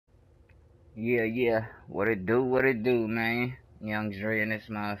Yeah. What it do, man? Young Dre and this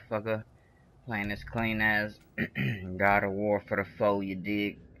motherfucker playing this clean ass God of War for the foe, you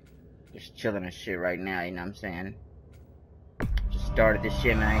dig? Just chilling and shit right now, you know what I'm saying? Just started this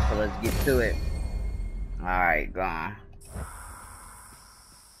shit, man, so let's get to it. Alright, gone.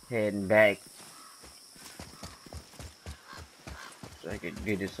 Heading back so I could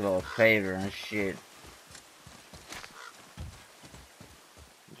do this little favor and shit.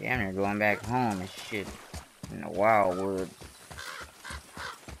 Damn near going back home and shit. In the wildwood.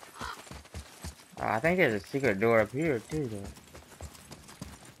 I think there's a secret door up here too, though.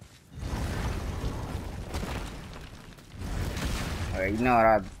 You know what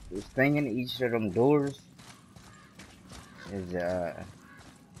I was thinking? Each of them doors is a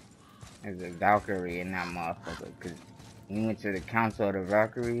Valkyrie in that motherfucker. Cause we went to the Council of the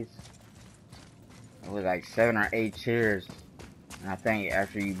Valkyries. It was like 7 or 8 chairs, and I think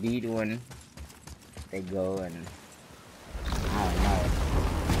after you beat one, they go and I don't know,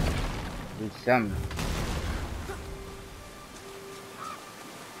 do something.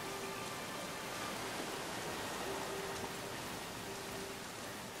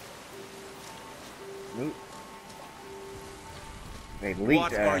 They leaked.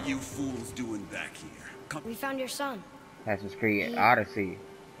 What are you fools doing back here? We found your son. Assassin's Creed Odyssey.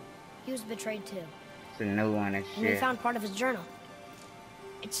 He was betrayed too. It's a new one and shit. And we found part of his journal.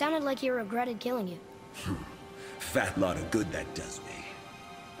 It sounded like he regretted killing you. Fat lot of good that does me.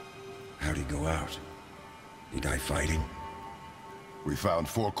 How'd he go out? He die fighting? We found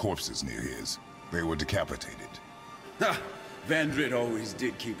 4 corpses near his. They were decapitated. Ha! Vandrid always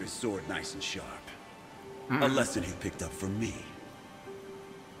did keep his sword nice and sharp. A lesson he picked up from me.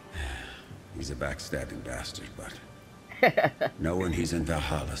 He's a backstabbing bastard, but knowing he's in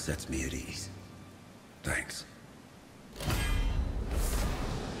Valhalla sets me at ease. Thanks.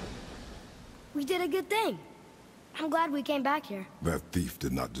 We did a good thing. I'm glad we came back here. That thief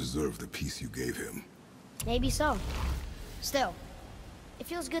did not deserve the peace you gave him. Maybe so. Still, it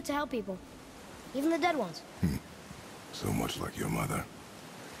feels good to help people. Even the dead ones. So much like your mother.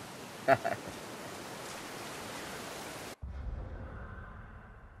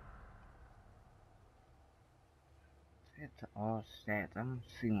 Set to all stats. I don't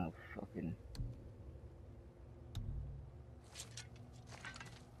see no fucking.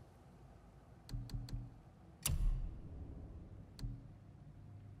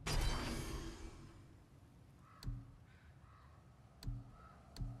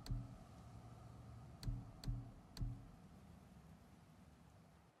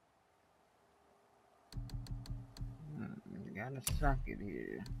 Got a socket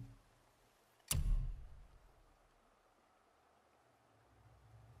here.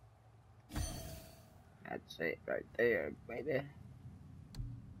 That's it right there, baby.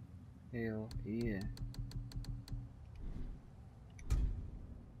 Hell yeah.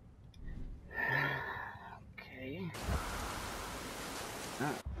 Okay.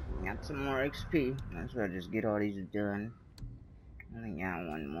 Oh, got some more XP. That's why I just get all these done. I think I got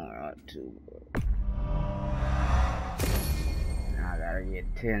one more or two. Now I gotta get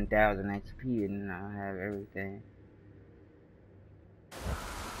 10,000 XP and I'll have everything.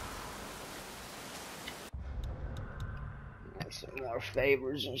 Got some more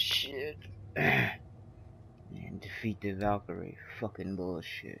favors and shit. And defeat the Valkyrie. Fucking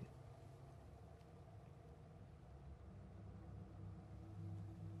bullshit.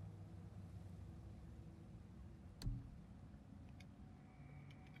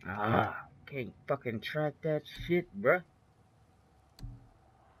 Can't fucking track that shit, bruh.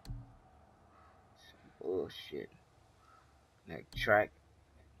 Some bullshit. Like track,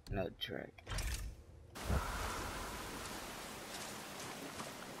 no track.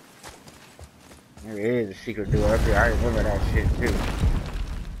 There is a secret door up here. I remember that shit too.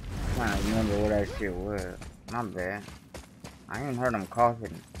 I'm trying to remember what that shit was. My bad. I ain't heard him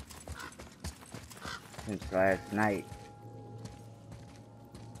coughing since last night.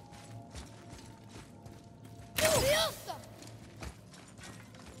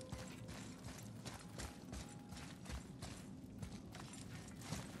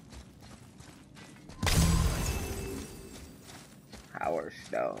 Power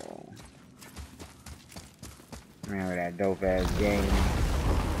Stone. Remember that dope ass game?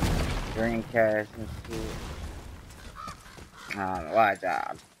 Dreamcast and shit. Watch out.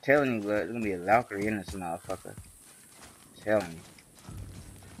 I'm telling you, there's gonna be a Valkyrie in this motherfucker. I'm telling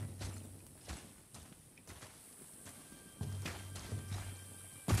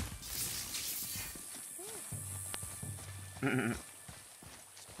you.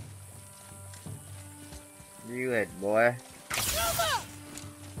 Where you at, boy?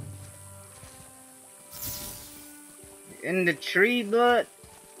 In the tree, blood?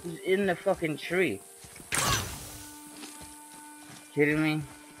 He's in the fucking tree. Kidding me?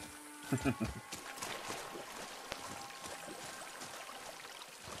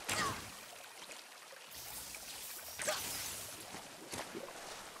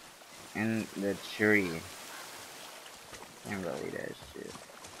 In the tree. Can't believe that shit.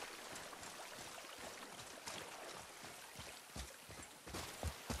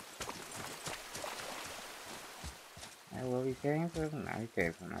 That where we came from? No, we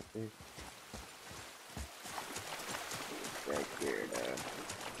came from like this. Back here, though.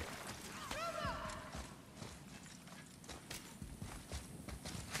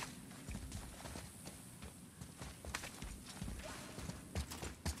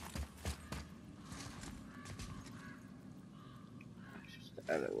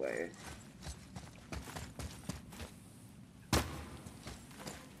 The other way.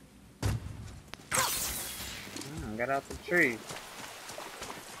 Got out the tree.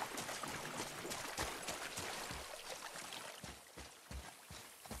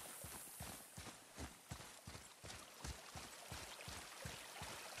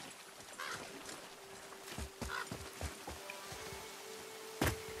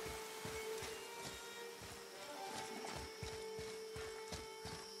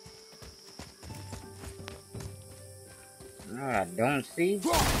 No, I don't see.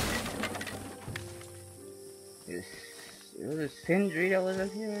 It was a Sindri that was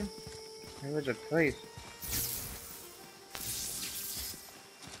up here. There was a place.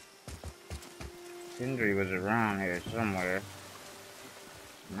 Sindri was around here somewhere.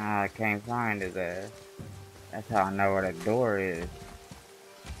 Now I can't find his ass. That's how I know where the door is.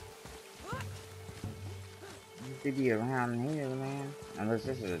 He should be around here, man. Unless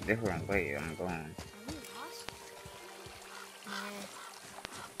this is a different way I'm going. Are we lost?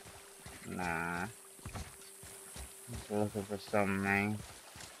 Nah. Just looking for something, man.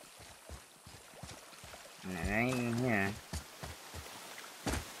 And it ain't in here.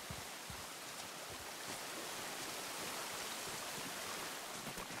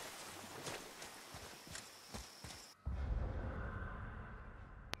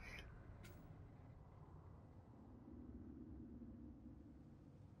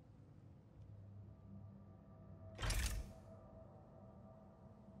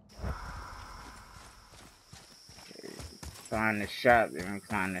 Find the shop, then we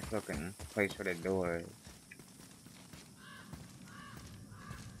find the fucking place where the door is.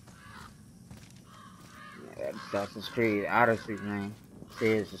 Yeah, Assassin's Creed Odyssey, man.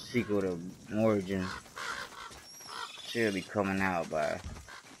 Says the sequel to Origins. Should be coming out by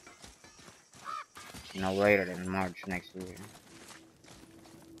no later than March next year.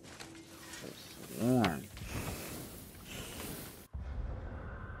 It's warm.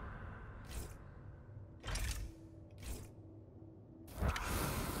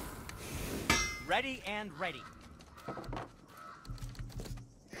 Ready and ready.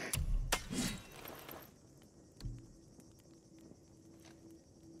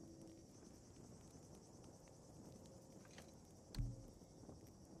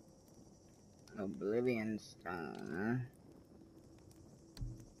 Oblivion Stone.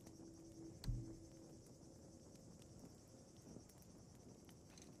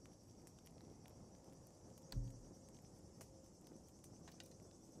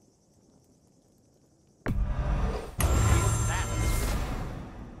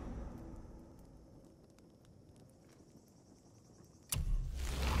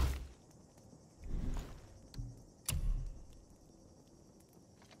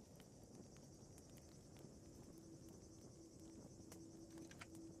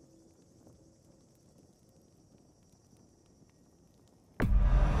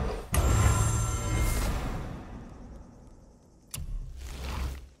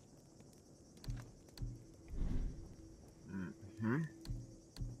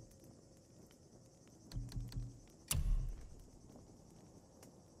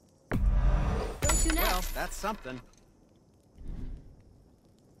 Well, that's something.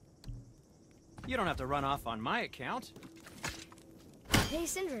 You don't have to run off on my account. Hey,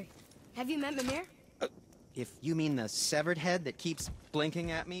 Sindri. Have you met Mimir? If you mean the severed head that keeps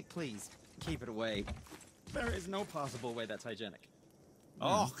blinking at me, please, keep it away. There is no possible way that's hygienic.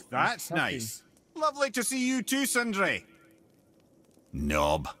 Oh, that's nice. Lovely to see you too, Sindri.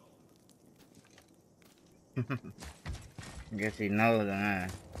 Knob. Guess he knows,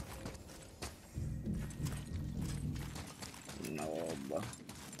 man. No,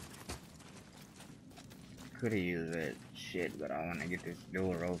 could have used that shit, but I want to get this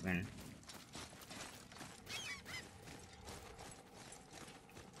door open.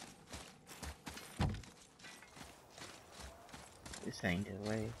 This ain't the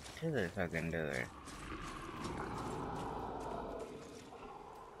way to the fucking door.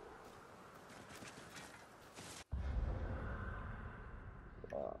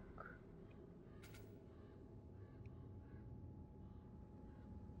 Fuck.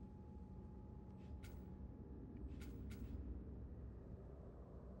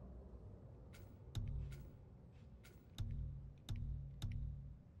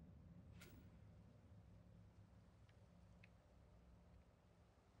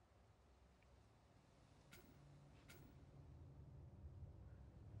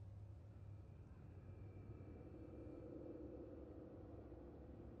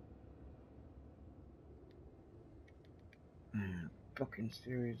 Fucking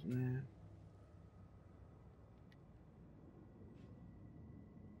serious, man.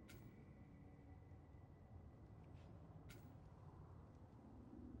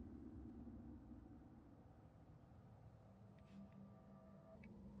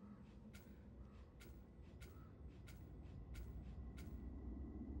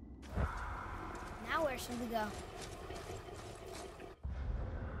 Now where should we go?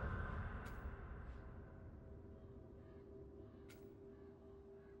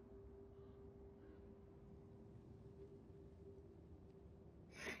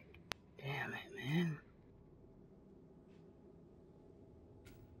 Damn it, man.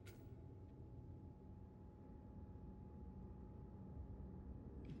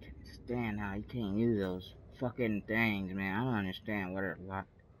 I can't stand how you can't use those fucking things, man. I don't understand what they're like.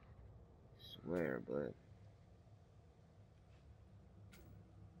 I swear, but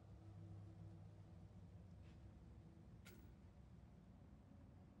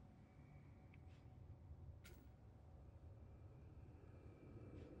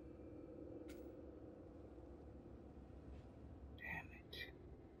damn it.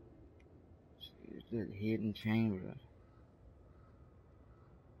 Use the hidden chamber.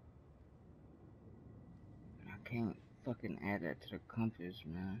 I can't fucking add that to the compass,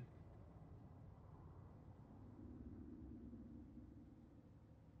 man.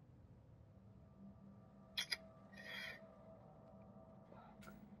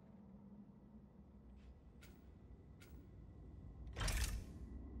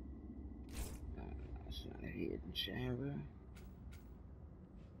 That's not a hidden chamber.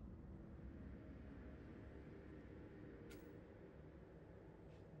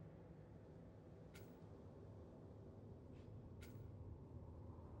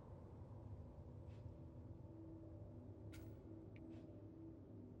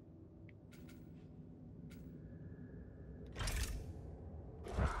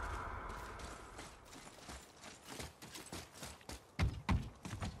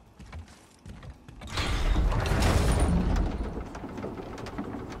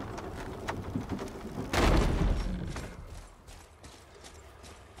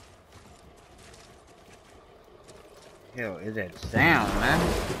 Hell, is that sound, man?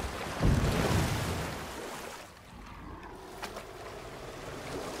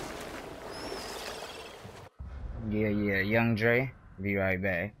 Yeah, Young Dre. Be right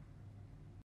back.